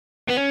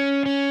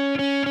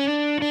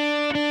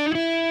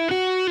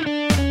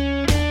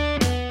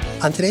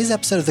On today's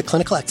episode of the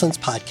Clinical Excellence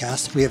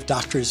Podcast, we have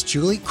doctors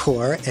Julie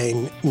Kaur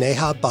and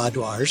Neha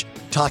Bhardwaj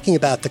talking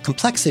about the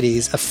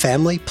complexities of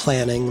family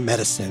planning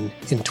medicine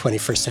in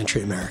 21st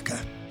century America.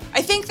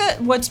 I think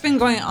that what's been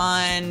going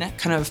on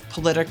kind of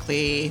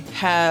politically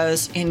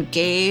has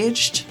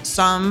engaged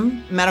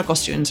some medical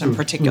students in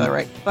particular,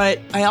 right?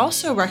 But I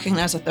also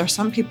recognize that there are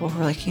some people who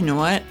are like, you know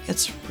what,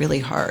 it's really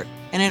hard.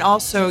 And it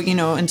also,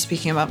 in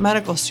speaking about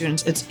medical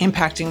students, it's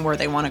impacting where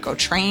they want to go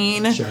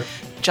train,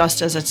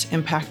 just as it's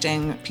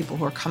impacting people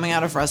who are coming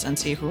out of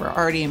residency who are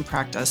already in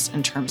practice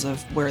in terms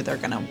of where they're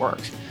going to work.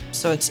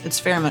 So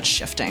it's very much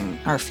shifting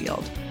our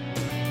field.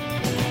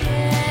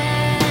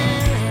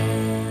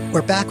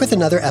 We're back with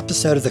another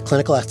episode of the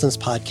Clinical Excellence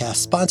Podcast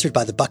sponsored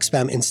by the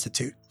Bucksbaum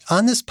Institute.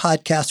 On this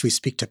podcast, we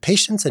speak to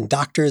patients and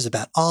doctors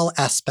about all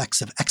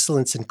aspects of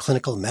excellence in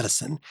clinical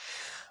medicine.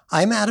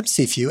 I'm Adam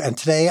Cifu, and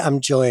today I'm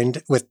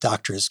joined with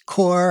Doctors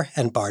Kaur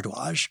and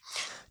Bhardwaj.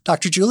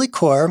 Dr. Julie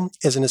Kaur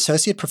is an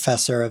associate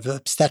professor of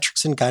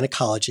obstetrics and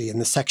gynecology in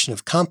the section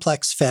of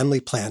complex family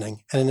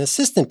planning and an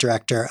assistant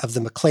director of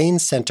the McLean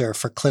Center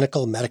for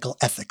Clinical Medical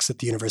Ethics at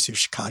the University of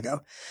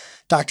Chicago.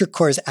 Dr.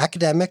 Kaur's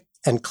academic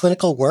and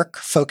clinical work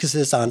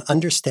focuses on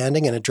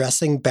understanding and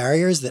addressing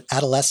barriers that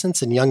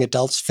adolescents and young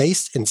adults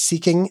face in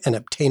seeking and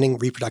obtaining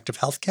reproductive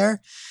health care.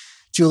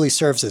 Julie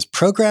serves as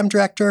program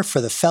director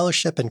for the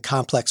Fellowship in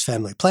Complex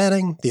Family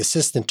Planning, the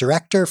assistant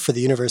director for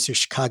the University of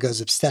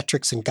Chicago's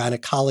Obstetrics and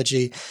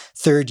Gynecology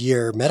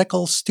third-year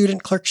medical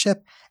student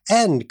clerkship,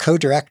 and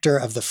co-director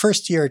of the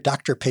first-year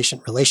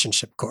doctor-patient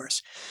relationship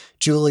course.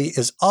 Julie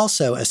is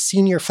also a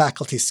senior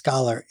faculty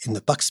scholar in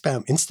the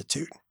Bucksbaum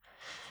Institute.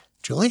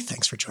 Julie,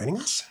 thanks for joining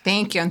us.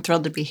 Thank you. I'm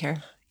thrilled to be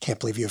here. Can't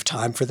believe you have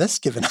time for this,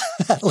 given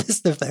that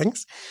list of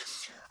things.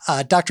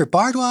 Dr.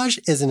 Bhardwaj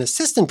is an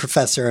assistant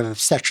professor of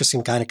obstetrics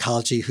and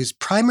gynecology whose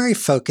primary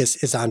focus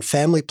is on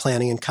family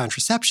planning and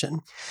contraception.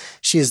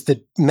 She is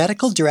the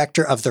medical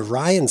director of the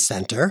Ryan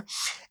Center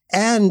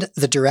and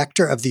the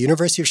director of the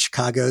University of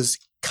Chicago's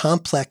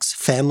Complex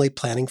Family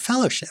Planning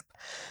Fellowship.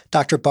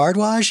 Dr.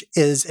 Bhardwaj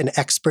is an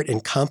expert in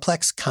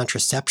complex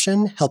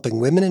contraception, helping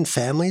women and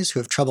families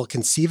who have trouble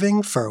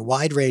conceiving for a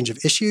wide range of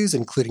issues,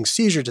 including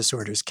seizure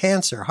disorders,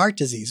 cancer, heart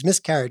disease,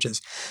 miscarriages,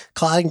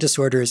 clotting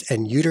disorders,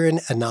 and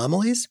uterine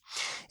anomalies.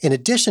 In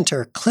addition to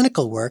her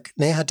clinical work,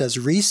 Neha does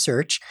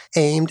research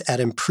aimed at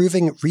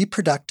improving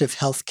reproductive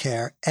health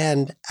care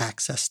and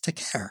access to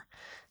care.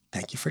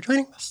 Thank you for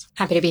joining us.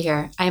 Happy to be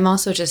here. I'm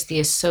also just the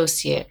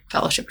associate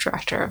fellowship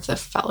director of the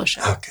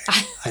fellowship. Okay.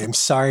 I am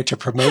sorry to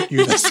promote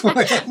you this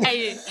morning.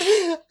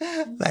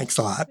 Thanks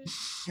a lot.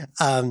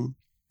 Let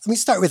me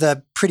start with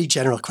a pretty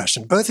general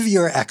question. Both of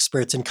you are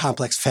experts in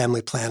complex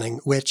family planning,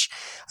 which,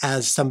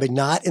 as somebody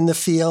not in the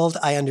field,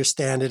 I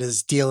understand it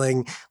as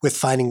dealing with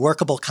finding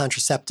workable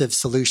contraceptive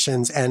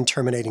solutions and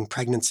terminating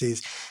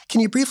pregnancies. Can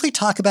you briefly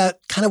talk about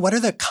kind of what are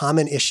the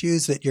common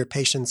issues that your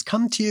patients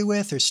come to you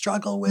with or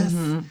struggle with?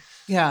 Mm-hmm.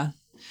 Yeah.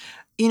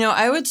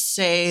 I would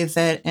say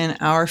that in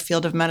our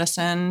field of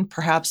medicine,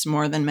 perhaps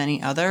more than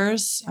many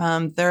others,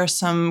 there are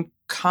some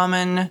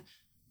common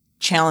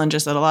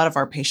challenges that a lot of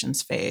our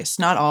patients face,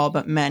 not all,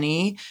 but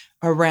many,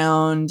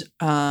 around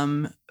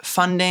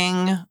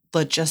funding,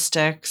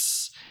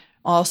 logistics,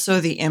 also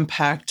the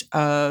impact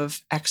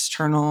of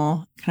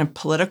external kind of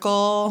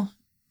political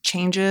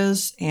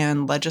changes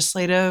and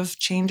legislative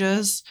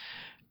changes.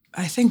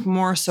 I think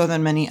more so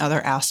than many other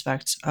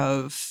aspects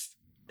of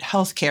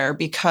healthcare,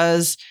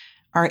 because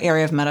our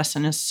area of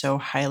medicine is so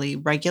highly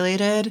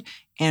regulated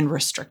and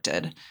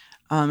restricted.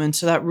 And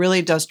so that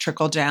really does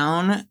trickle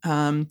down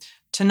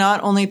to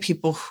not only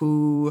people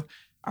who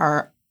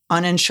are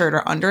uninsured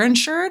or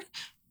underinsured,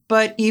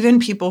 but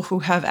even people who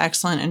have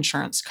excellent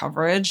insurance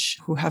coverage,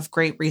 who have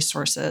great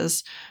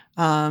resources.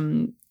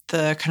 The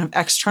kind of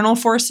external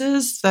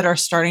forces that are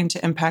starting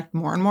to impact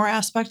more and more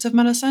aspects of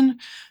medicine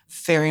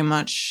very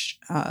much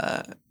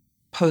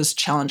pose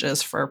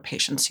challenges for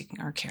patients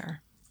seeking our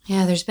care.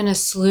 Yeah, there's been a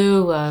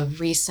slew of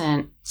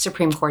recent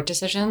Supreme Court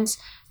decisions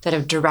that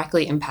have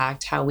directly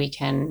impact how we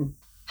can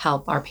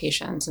help our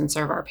patients and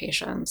serve our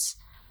patients.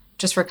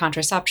 Just for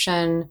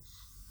contraception,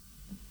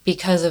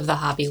 because of the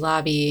Hobby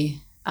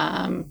Lobby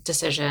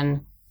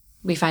decision,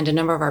 we find a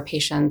number of our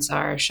patients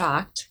are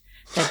shocked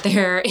that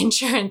their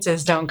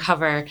insurances don't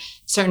cover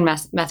certain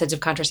methods of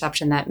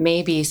contraception that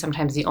may be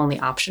sometimes the only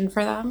option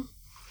for them.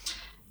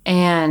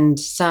 And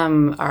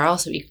some are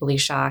also equally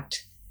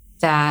shocked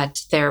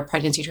that their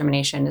pregnancy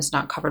termination is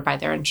not covered by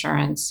their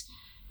insurance.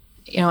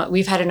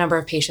 We've had a number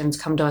of patients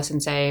come to us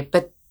and say,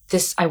 but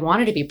I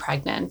wanted to be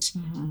pregnant.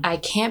 Mm-hmm. I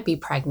can't be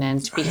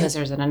pregnant because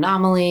there's an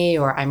anomaly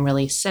or I'm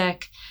really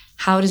sick.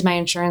 How does my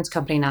insurance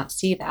company not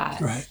see that?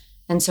 Right.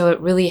 And so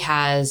it really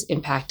has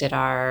impacted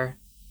our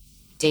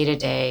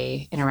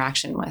day-to-day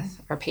interaction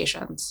with our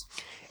patients.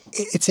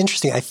 It's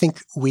interesting. I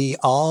think we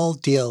all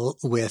deal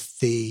with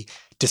the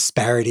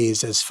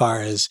disparities as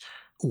far as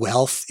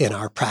wealth in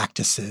our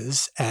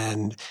practices.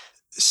 And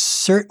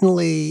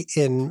certainly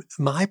in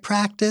my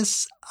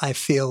practice, I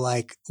feel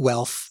like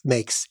wealth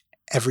makes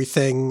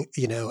everything,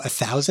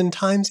 1,000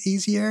 times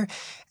easier.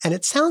 And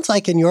it sounds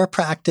like in your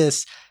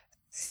practice,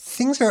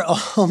 things are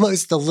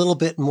almost a little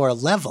bit more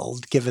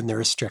leveled given the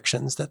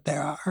restrictions that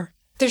there are.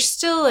 There's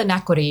still an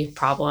equity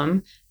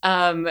problem.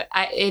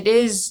 It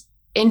is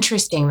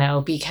interesting,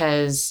 though,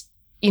 because,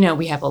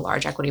 we have a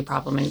large equity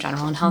problem in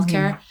general in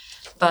healthcare.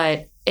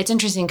 But it's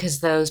interesting because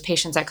those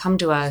patients that come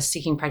to us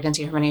seeking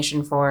pregnancy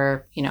termination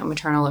for,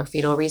 maternal or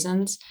fetal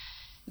reasons,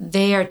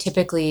 they are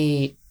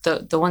typically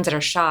the ones that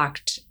are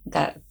shocked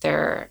that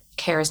their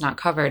care is not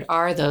covered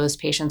are those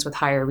patients with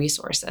higher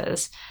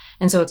resources.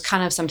 And so it's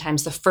kind of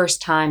sometimes the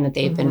first time that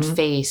they've been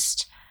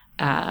faced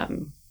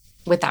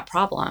with that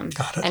problem.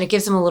 Got it. And it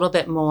gives them a little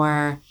bit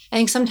more. I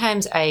think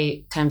sometimes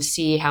I kind of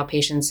see how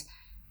patients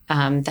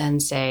then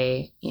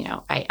say,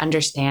 I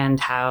understand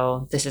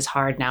how this is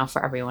hard now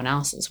for everyone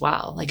else as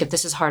well. Like if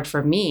this is hard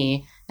for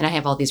me and I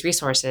have all these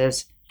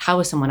resources, how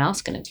is someone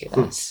else going to do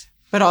this?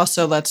 But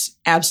also, let's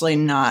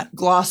absolutely not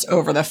gloss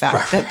over the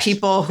fact that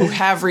people who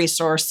have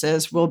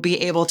resources will be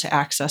able to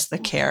access the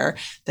care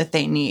that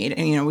they need.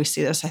 And, we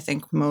see this, I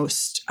think,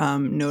 most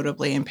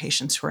notably in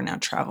patients who are now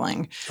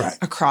traveling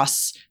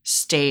across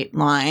state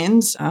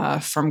lines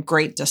from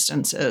great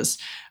distances.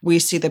 We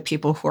see the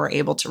people who are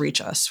able to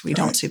reach us. We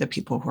don't see the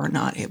people who are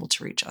not able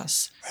to reach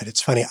us. Right.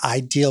 It's funny.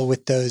 I deal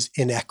with those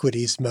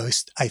inequities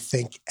most, I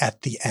think,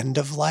 at the end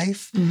of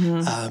life,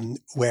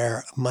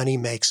 where money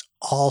makes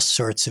all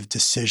sorts of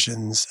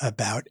decisions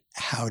about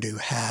how to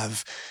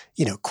have,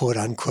 quote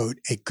unquote,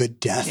 a good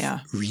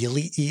death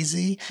really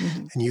easy.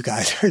 And you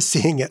guys are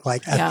seeing it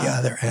like at the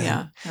other end.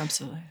 Yeah,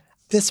 absolutely.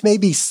 This may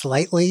be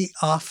slightly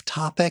off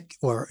topic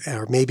or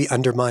maybe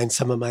undermine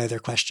some of my other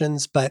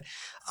questions, but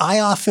I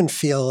often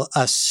feel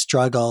a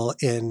struggle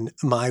in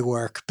my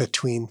work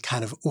between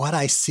kind of what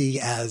I see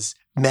as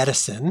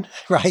medicine,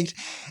 right?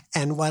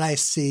 And what I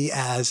see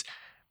as,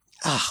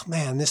 oh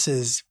man, this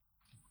is,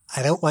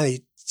 I don't want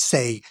to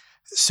say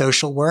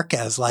social work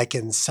as like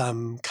in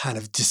some kind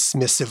of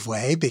dismissive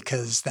way,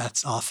 because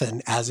that's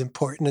often as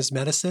important as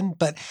medicine.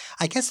 But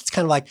I guess it's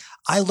kind of like,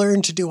 I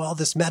learned to do all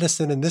this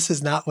medicine and this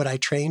is not what I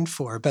trained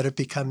for, but it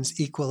becomes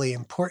equally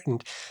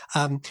important.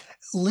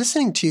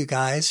 Listening to you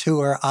guys who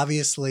are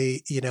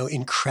obviously,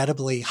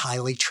 incredibly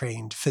highly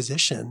trained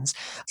physicians,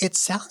 it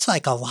sounds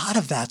like a lot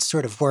of that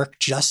sort of work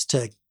just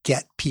to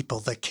get people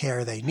the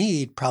care they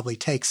need probably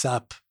takes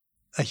up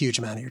a huge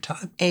amount of your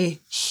time.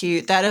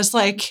 That is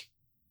like,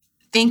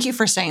 thank you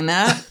for saying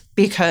that,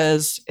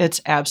 because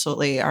it's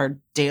absolutely our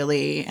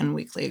daily and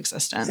weekly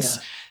existence.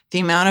 Yeah. The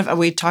amount of,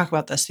 we talk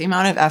about this, the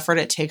amount of effort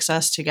it takes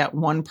us to get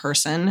one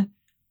person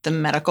the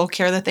medical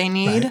care that they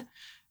need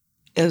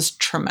is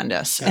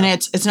tremendous. Yeah. And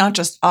it's not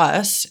just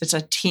us, it's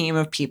a team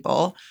of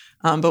people.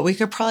 But we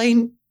could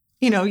probably,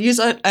 use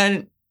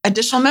an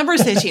additional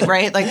members of the team,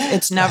 right? Like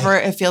it's never,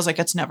 it feels like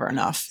it's never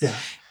enough. Yeah.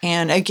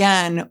 And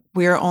again,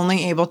 we're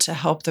only able to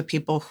help the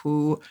people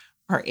who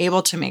are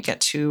able to make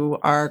it to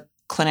our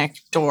clinic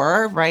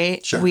door,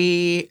 right? Sure.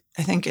 I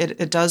think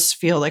it does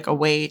feel like a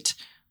weight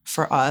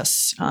for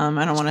us. I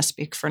don't want to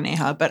speak for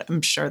Neha, but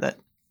I'm sure that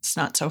it's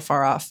not so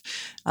far off.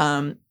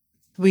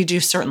 We do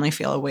certainly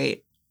feel a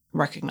weight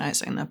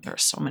recognizing that there are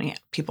so many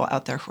people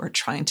out there who are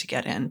trying to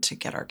get in to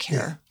get our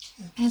care.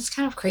 Yeah. And it's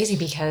kind of crazy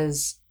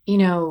because,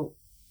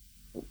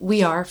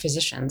 we are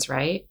physicians,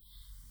 right?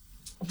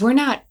 We're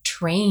not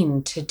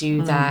trained to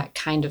do that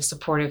kind of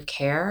supportive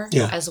care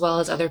as well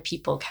as other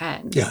people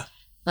can. Yeah.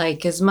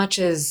 Like as much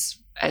as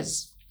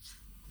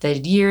the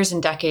years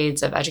and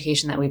decades of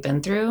education that we've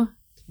been through,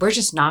 we're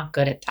just not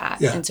good at that.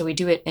 Yeah. And so we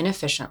do it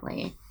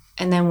inefficiently.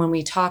 And then when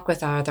we talk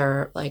with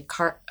our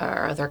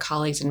other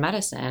colleagues in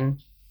medicine,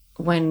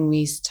 when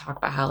we talk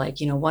about how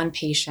one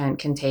patient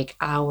can take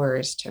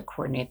hours to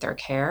coordinate their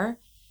care,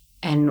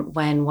 and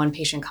when one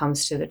patient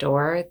comes to the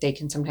door, they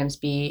can sometimes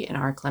be in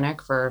our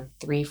clinic for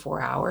 3-4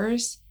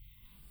 hours.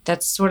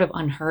 That's sort of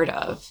unheard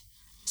of.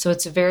 So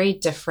it's a very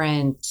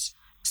different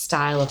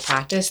style of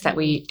practice that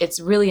it's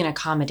really an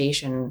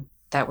accommodation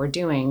that we're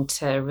doing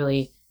to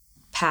really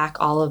pack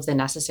all of the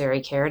necessary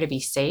care to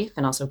be safe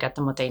and also get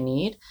them what they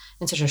need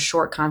in such a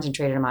short,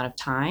 concentrated amount of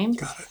time.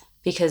 Got it.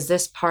 Because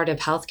this part of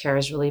healthcare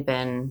has really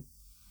been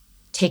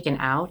taken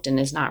out and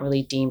is not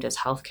really deemed as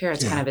healthcare.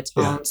 It's kind of its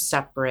own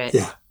separate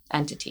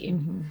entity.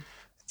 Mm-hmm.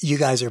 You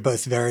guys are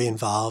both very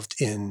involved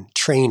in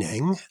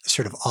training,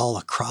 sort of all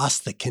across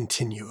the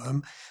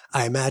continuum.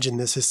 I imagine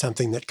this is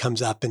something that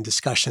comes up in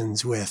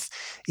discussions with,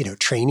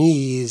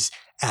 trainees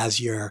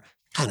as you're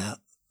kind of,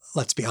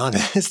 let's be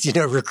honest,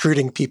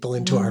 recruiting people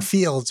into our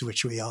fields,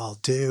 which we all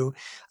do.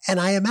 And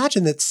I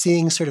imagine that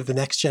seeing sort of the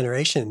next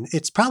generation,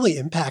 it's probably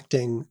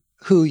impacting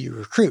who you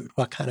recruit.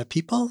 What kind of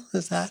people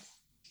is that,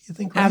 you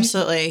think? Right?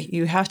 Absolutely.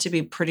 You have to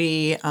be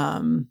pretty,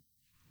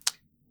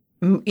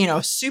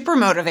 super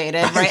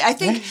motivated, right? I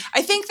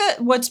think that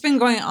what's been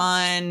going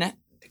on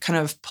kind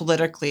of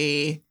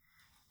politically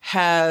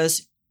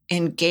has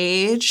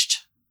engaged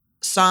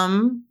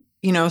some,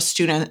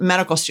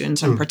 medical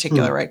students in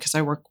particular, right? Because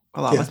I work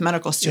a lot with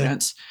medical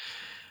students.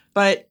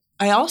 But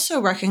I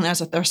also recognize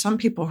that there are some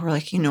people who are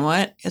like, you know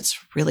what? It's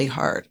really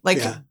hard. Like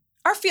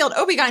our field,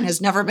 OB-GYN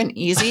has never been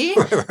easy,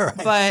 right.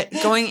 But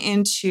going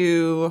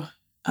into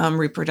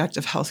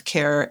reproductive health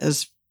care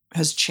is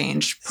has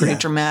changed pretty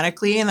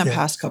dramatically in the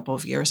past couple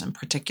of years in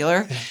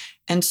particular. Yeah.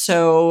 And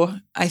so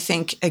I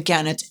think,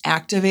 again, it's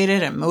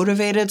activated and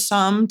motivated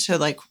some to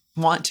like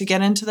want to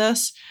get into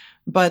this,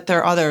 but there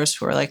are others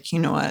who are like, you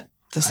know what,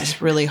 this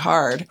is really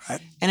hard.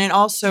 Right. And it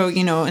also,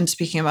 you know, in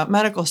speaking about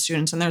medical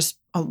students, and there's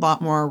a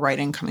lot more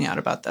writing coming out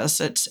about this,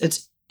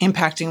 it's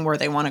impacting where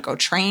they want to go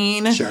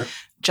train,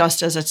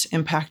 just as it's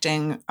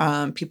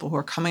impacting people who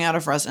are coming out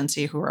of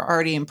residency who are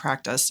already in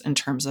practice in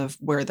terms of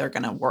where they're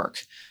going to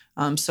work.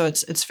 So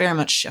it's very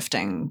much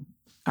shifting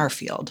our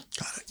field.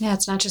 Got it. Yeah,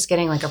 it's not just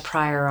getting like a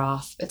prior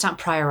auth. It's not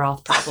prior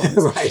auth problems.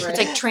 Right. It's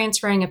like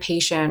transferring a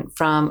patient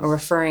from a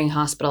referring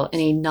hospital in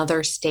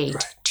another state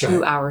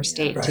to our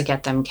state to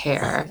get them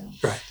care.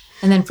 Right.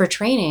 And then for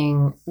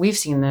training, we've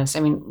seen this. I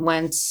mean,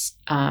 once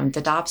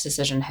the DOPS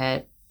decision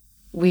hit,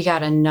 we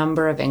got a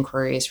number of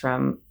inquiries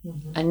from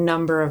a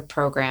number of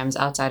programs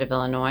outside of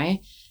Illinois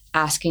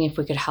asking if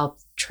we could help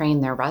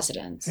train their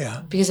residents.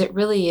 Yeah. Because it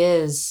really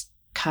is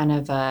kind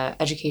of a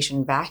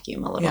education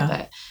vacuum a little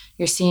bit.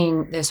 You're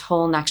seeing this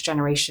whole next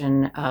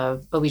generation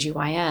of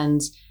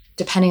OBGYNs,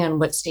 depending on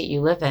what state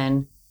you live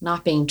in,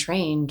 not being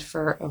trained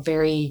for a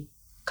very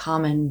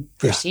common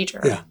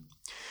procedure. Yeah.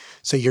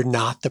 So you're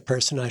not the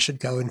person I should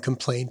go and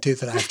complain to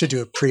that I have to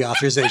do a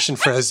pre-authorization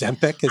for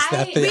Ozempic? Is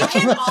that the... We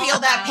can feel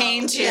that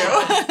pain too.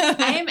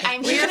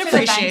 I'm here for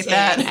the venting.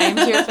 I'm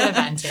here for the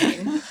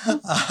venting.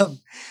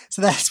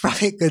 So that's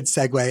probably a good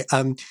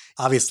segue.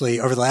 Obviously,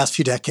 over the last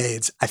few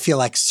decades, I feel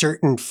like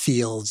certain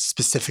fields,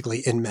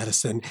 specifically in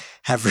medicine,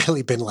 have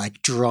really been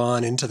like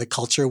drawn into the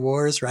culture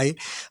wars, right?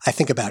 I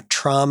think about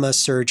trauma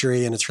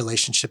surgery and its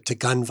relationship to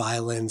gun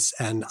violence,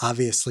 and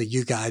obviously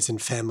you guys in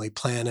family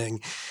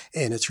planning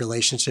and its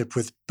relationship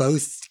with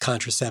both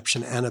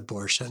contraception and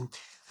abortion.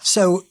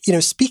 So, you know,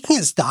 speaking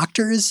as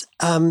doctors,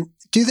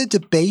 do the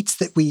debates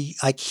that we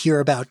like hear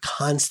about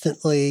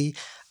constantly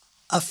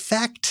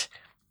affect,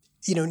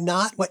 you know,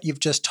 not what you've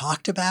just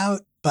talked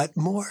about, but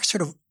more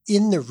sort of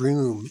in the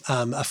room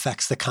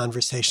affects the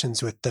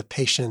conversations with the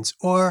patients?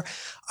 Or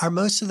are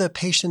most of the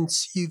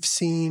patients you've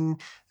seen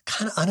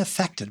kind of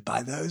unaffected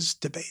by those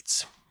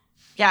debates?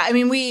 Yeah, I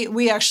mean,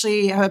 we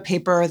actually have a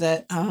paper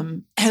that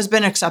has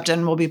been accepted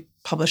and will be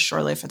published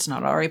shortly, if it's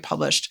not already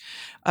published,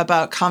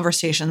 about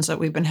conversations that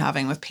we've been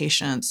having with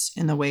patients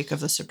in the wake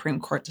of the Supreme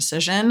Court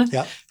decision,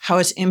 how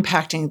it's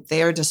impacting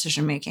their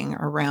decision-making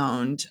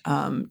around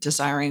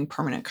desiring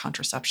permanent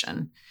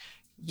contraception.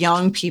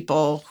 Young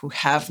people who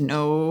have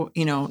no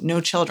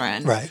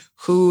children,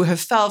 who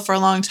have felt for a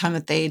long time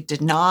that they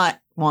did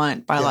not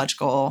want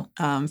biological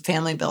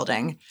family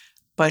building,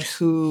 but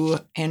who,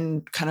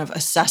 in kind of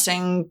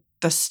assessing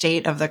the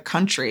state of the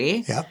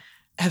country,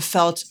 have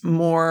felt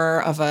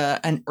more of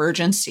an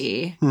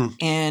urgency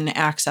in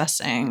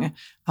accessing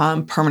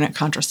permanent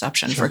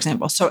contraception, for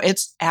example. So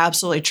it's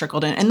absolutely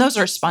trickled in. And those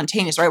are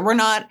spontaneous,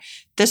 right?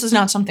 This is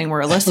not something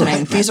we're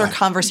eliciting. These are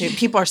conversations.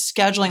 People are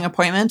scheduling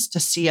appointments to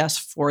see us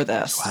for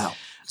this. Wow.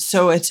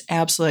 So it's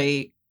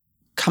absolutely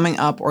coming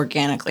up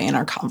organically in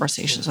our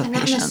conversations with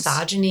patients. And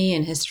misogyny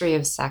and history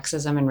of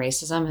sexism and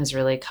racism has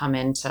really come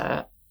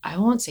into, I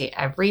won't say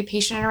every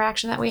patient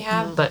interaction that we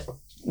have, but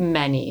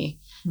many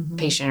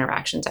patient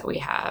interactions that we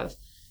have,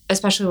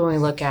 especially when we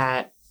look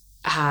at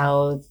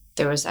how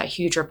there was that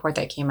huge report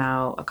that came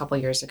out a couple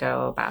of years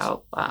ago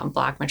about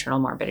Black maternal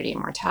morbidity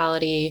and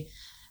mortality.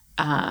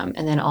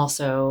 And then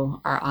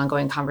also our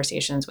ongoing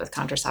conversations with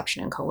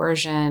contraception and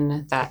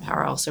coercion that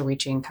are also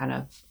reaching kind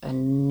of a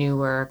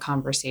newer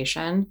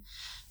conversation.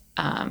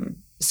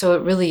 So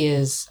it really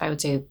is, I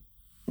would say,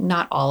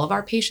 not all of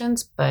our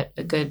patients, but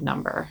a good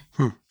number.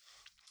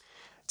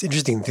 It's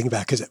interesting to think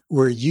about because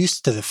we're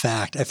used to the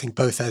fact, I think,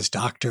 both as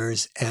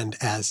doctors and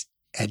as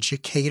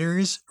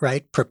educators,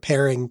 right?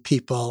 Preparing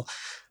people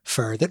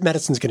for that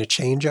medicine's going to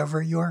change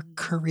over your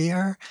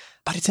career.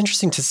 But it's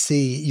interesting to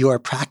see your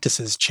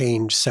practices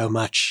change so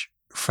much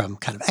from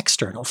kind of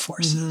external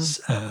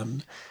forces.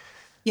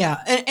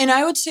 Yeah. And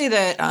I would say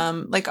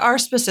that like our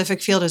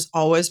specific field has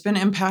always been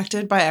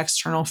impacted by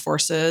external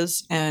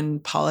forces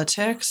and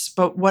politics.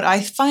 But what I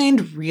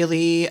find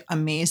really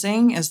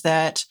amazing is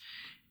that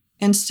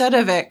instead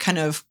of that kind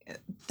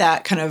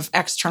of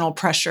external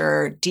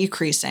pressure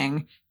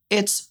decreasing,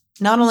 it's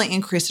not only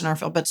increased in our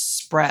field, but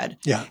spread.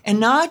 Yeah. And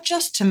not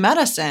just to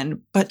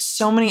medicine, but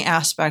so many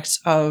aspects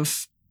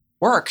of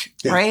work,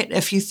 right?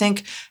 If you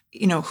think,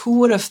 who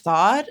would have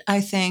thought,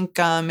 I think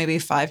maybe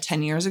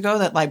 5-10 years ago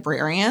that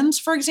librarians,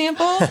 for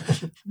example,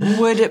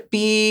 would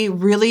be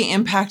really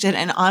impacted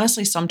and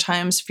honestly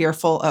sometimes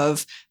fearful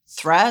of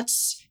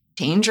threats,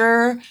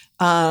 danger.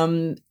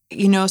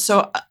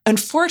 So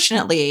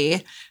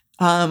unfortunately,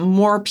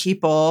 more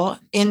people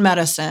in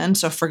medicine,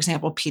 so for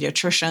example,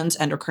 pediatricians,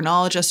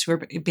 endocrinologists who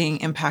are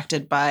being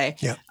impacted by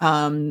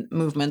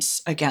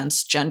movements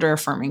against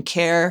gender-affirming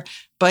care,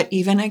 but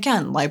even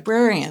again,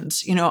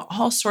 librarians,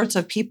 all sorts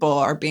of people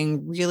are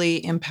being really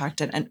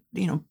impacted and,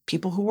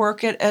 people who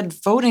work at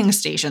voting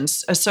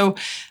stations. So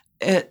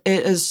it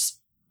is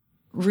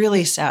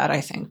really sad,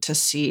 I think, to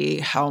see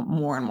how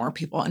more and more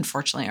people,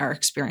 unfortunately, are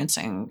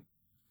experiencing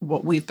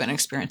what we've been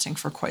experiencing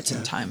for quite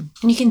some time.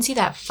 And you can see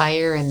that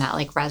fire in that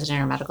like resident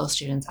or medical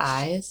student's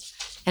eyes.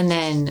 And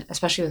then,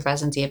 especially with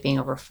residency, it being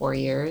over 4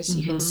 years,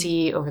 you can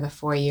see over the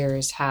 4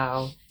 years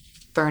how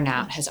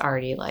burnout has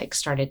already like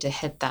started to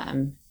hit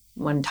them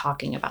when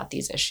talking about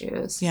these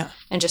issues. Yeah.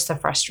 And just the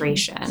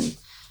frustration.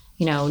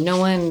 You know, no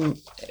one,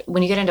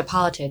 when you get into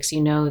politics,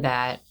 you know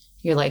that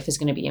your life is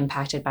going to be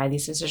impacted by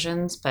these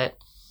decisions. But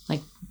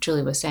like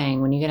Julie was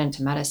saying, when you get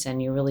into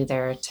medicine, you're really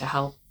there to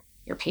help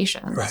your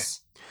patients. Right.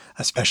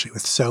 Especially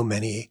with so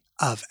many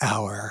of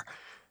our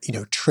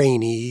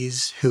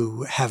trainees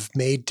who have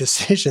made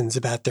decisions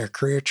about their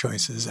career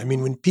choices. I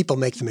mean, when people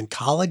make them in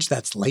college,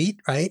 that's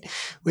late, right?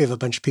 We have a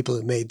bunch of people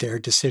who made their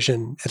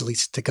decision, at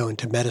least to go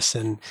into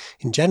medicine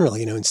in general,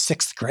 in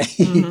sixth grade.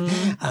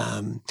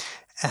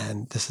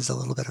 And this is a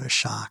little bit of a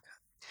shock.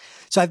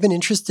 So I've been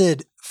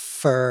interested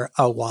for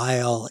a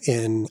while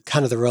in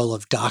kind of the role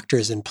of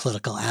doctors in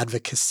political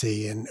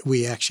advocacy. And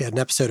we actually had an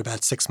episode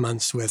about 6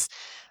 months with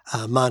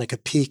Monica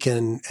Peak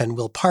and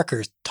Will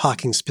Parker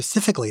talking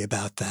specifically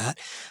about that.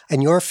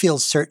 And your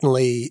field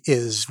certainly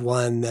is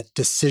one that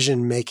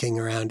decision-making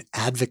around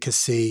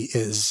advocacy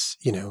is,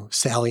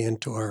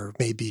 salient or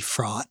maybe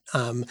fraught.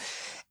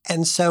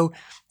 And so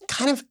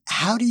kind of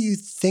how do you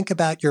think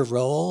about your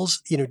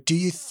roles? Do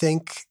you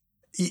think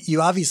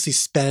you obviously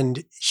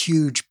spend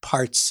huge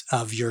parts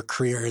of your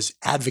careers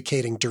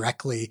advocating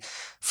directly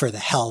for the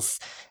health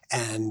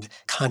and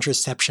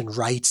contraception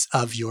rights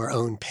of your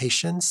own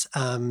patients.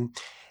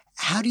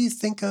 How do you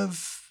think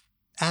of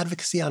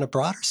advocacy on a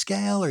broader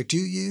scale, or do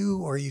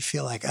you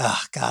feel like,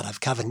 oh God, I've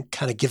kind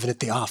of given it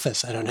the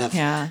office. I don't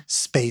have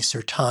space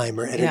or time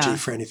or energy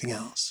for anything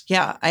else.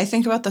 Yeah, I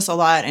think about this a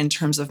lot in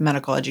terms of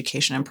medical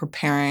education and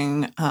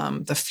preparing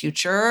the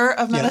future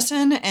of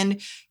medicine.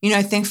 And,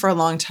 I think for a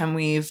long time,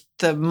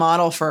 the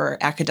model for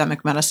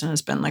academic medicine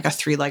has been like a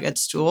three-legged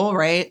stool,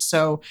 right?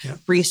 So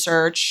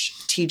research,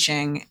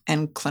 teaching,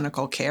 and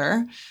clinical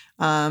care.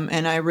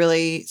 And I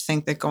really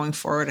think that going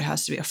forward, it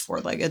has to be a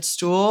four-legged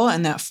stool,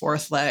 and that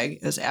fourth leg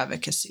is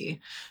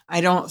advocacy. I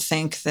don't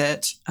think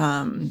that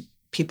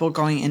people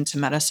going into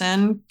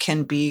medicine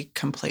can be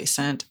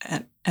complacent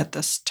at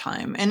this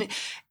time.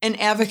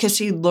 And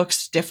advocacy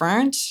looks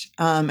different.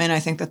 And I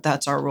think that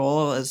that's our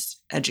role as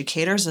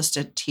educators, is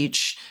to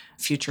teach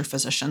future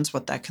physicians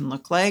what that can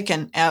look like.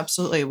 And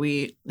absolutely,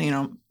 we,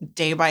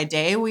 day by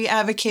day, we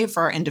advocate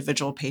for our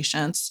individual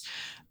patients.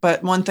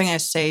 But one thing I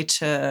say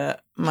to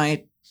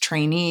my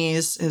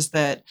trainees is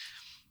that,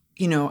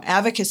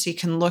 advocacy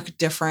can look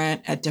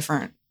different at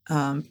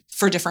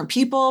for different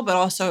people, but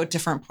also at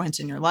different points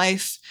in your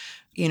life.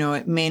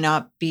 It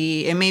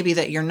may be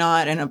that you're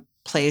not in a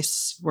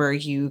place where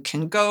you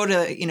can go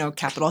to,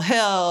 Capitol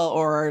Hill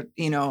or,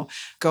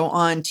 go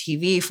on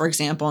TV, for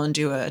example, and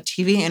do a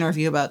TV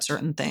interview about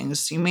certain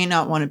things. You may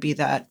not want to be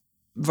that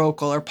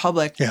vocal or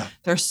public. Yeah.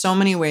 There's so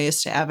many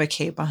ways to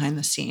advocate behind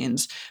the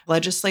scenes.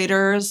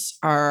 Legislators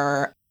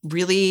are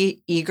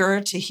really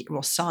eager to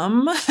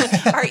some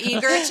are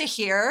eager to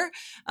hear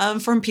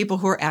from people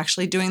who are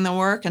actually doing the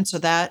work. And so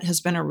that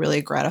has been a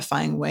really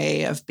gratifying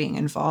way of being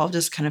involved,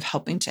 is kind of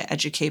helping to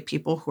educate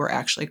people who are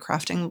actually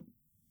crafting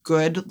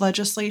good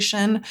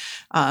legislation,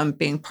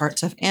 being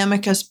parts of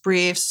amicus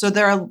briefs. So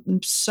there are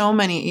so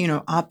many,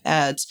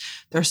 op-eds.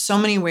 There are so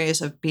many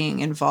ways of being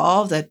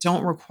involved that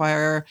don't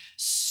require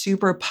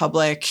super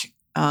public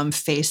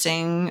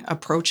facing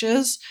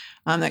approaches.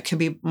 That could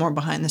be more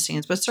behind the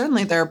scenes. But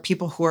certainly there are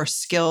people who are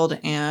skilled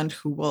and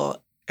who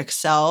will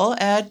excel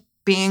at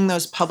being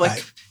those public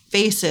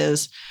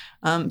faces.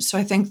 So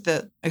I think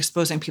that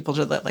exposing people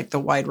to the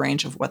wide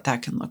range of what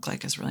that can look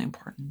like is really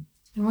important.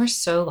 And we're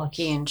so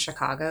lucky in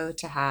Chicago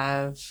to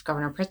have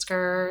Governor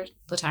Pritzker,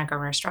 Lieutenant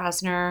Governor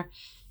Strasner.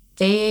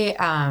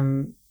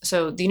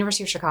 So the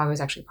University of Chicago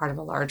is actually part of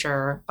a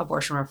larger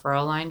abortion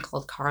referral line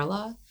called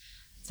CARLA,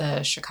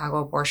 the Chicago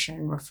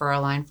Abortion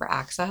Referral Line for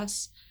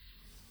Access.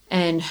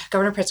 And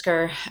Governor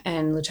Pritzker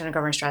and Lieutenant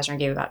Governor Strasner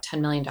gave about $10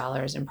 million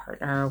in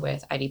partner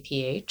with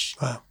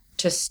IDPH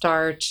to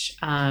start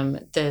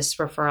this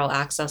referral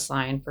access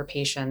line for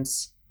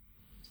patients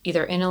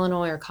either in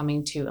Illinois or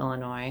coming to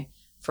Illinois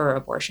for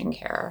abortion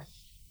care.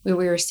 What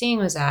we were seeing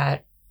was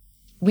that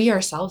we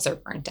ourselves are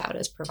burnt out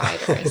as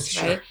providers,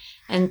 Sure. right?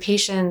 And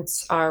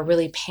patients are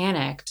really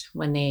panicked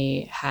when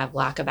they have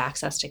lack of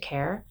access to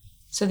care.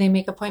 So they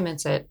make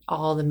appointments at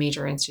all the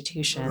major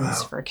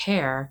institutions for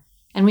care.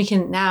 And we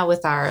can now,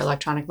 with our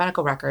electronic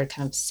medical record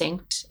kind of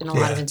synced in a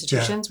lot of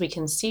institutions, we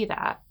can see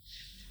that.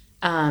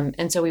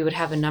 And so we would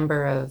have a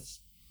number of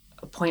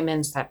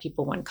appointments that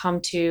people wouldn't come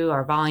to.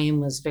 Our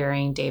volume was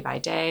varying day by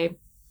day.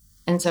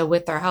 And so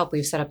with our help,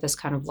 we've set up this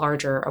kind of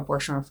larger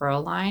abortion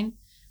referral line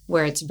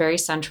where it's very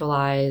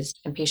centralized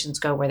and patients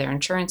go where their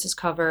insurance is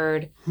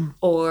covered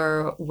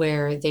or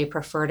where they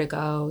prefer to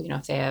go.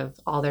 If they have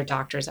all their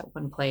doctors at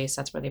one place,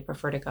 that's where they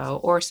prefer to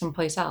go, or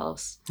someplace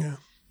else. Yeah.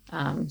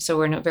 So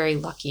we're in a very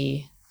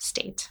lucky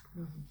state.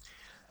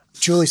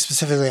 Julie,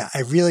 specifically,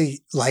 I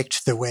really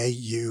liked the way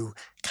you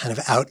kind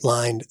of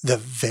outlined the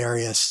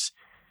various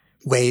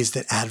ways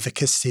that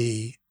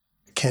advocacy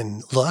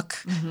can look,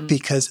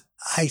 because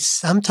I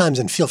sometimes,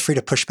 and feel free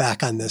to push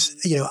back on this,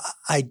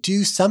 I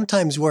do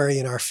sometimes worry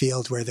in our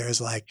field where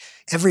there's like,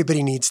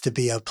 everybody needs to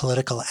be a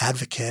political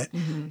advocate.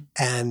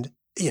 And,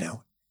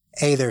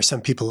 there are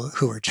some people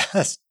who are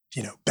just,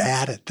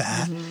 bad at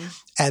that.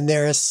 And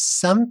there are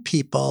some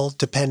people,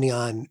 depending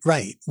on,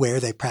 where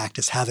they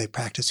practice, how they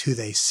practice, who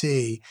they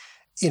see,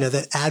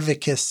 that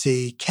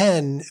advocacy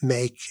can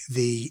make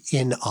the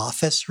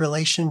in-office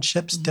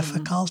relationships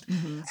difficult.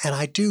 And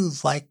I do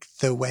like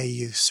the way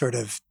you sort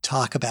of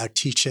talk about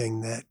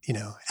teaching that,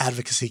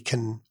 advocacy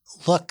can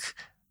look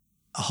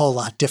a whole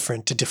lot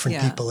different to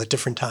different people at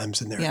different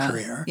times in their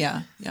career.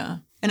 Yeah.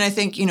 And I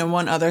think,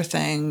 one other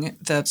thing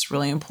that's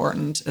really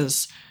important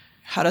is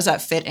how does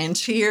that fit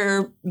into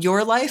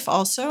your life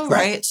also,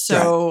 right?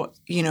 So,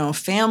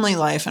 family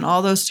life and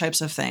all those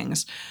types of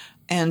things.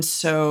 And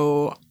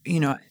so,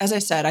 as I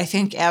said, I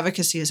think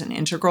advocacy is an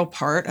integral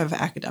part of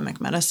academic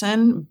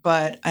medicine,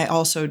 but I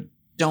also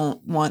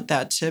don't want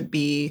that to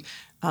be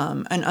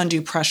an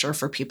undue pressure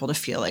for people to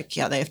feel like,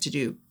 they have to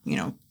do,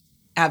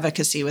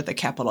 advocacy with a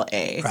capital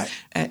A.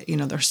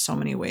 There's so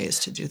many ways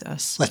to do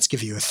this. Let's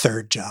give you a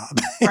third job,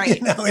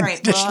 in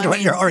addition to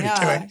what you're already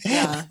doing.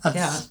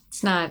 Yeah.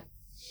 It's not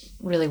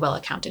really well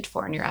accounted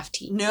for in your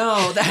FT.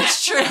 No,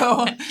 that's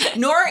true.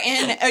 Nor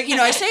in,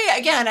 I say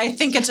again, I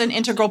think it's an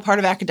integral part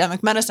of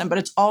academic medicine, but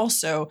it's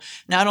also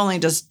not only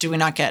do we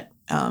not get,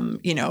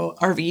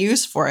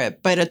 RVUs for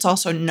it, but it's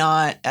also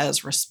not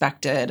as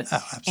respected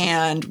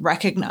and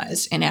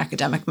recognized in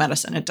academic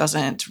medicine. It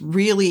doesn't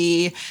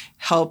really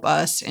help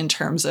us in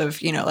terms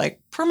of, like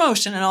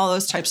promotion and all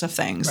those types of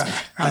things.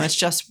 It's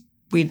just,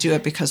 we do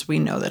it because we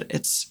know that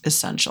it's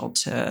essential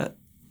to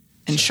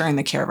ensuring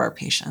the care of our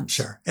patients.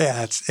 Sure.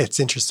 Yeah, it's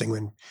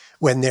interesting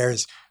when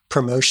there's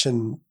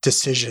promotion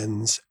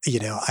decisions,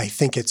 I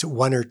think it's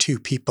one or two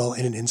people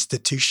in an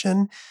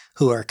institution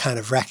who are kind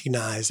of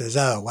recognized as,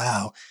 oh,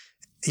 wow,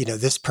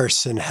 this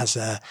person has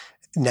a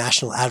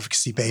national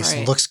advocacy base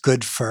and looks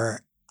good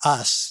for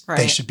us.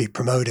 They should be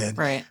promoted.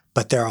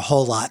 But there are a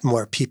whole lot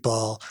more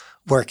people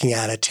working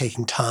at it,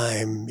 taking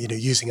time,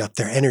 using up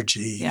their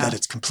energy that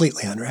it's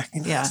completely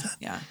unrecognized.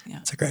 Yeah.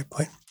 That's a great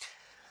point.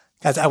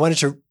 Guys, I wanted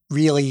to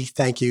really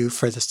thank you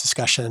for this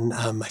discussion.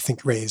 I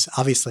think raise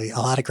obviously a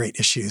lot of great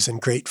issues and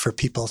great for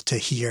people to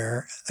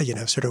hear,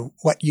 sort of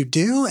what you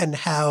do and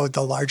how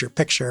the larger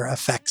picture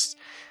affects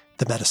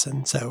the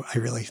medicine. So I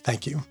really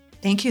thank you.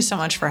 Thank you so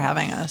much for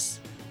having us.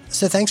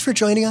 So thanks for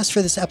joining us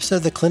for this episode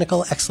of the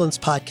Clinical Excellence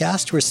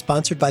Podcast. We're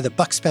sponsored by the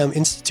Bucksbaum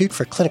Institute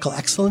for Clinical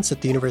Excellence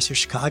at the University of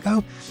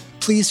Chicago.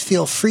 Please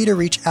feel free to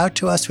reach out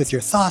to us with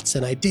your thoughts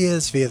and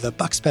ideas via the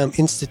Bucksbaum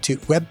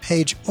Institute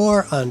webpage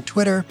or on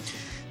Twitter.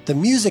 The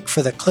music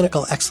for the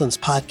Clinical Excellence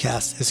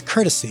Podcast is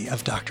courtesy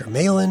of Dr.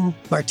 Malin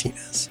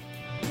Martinez.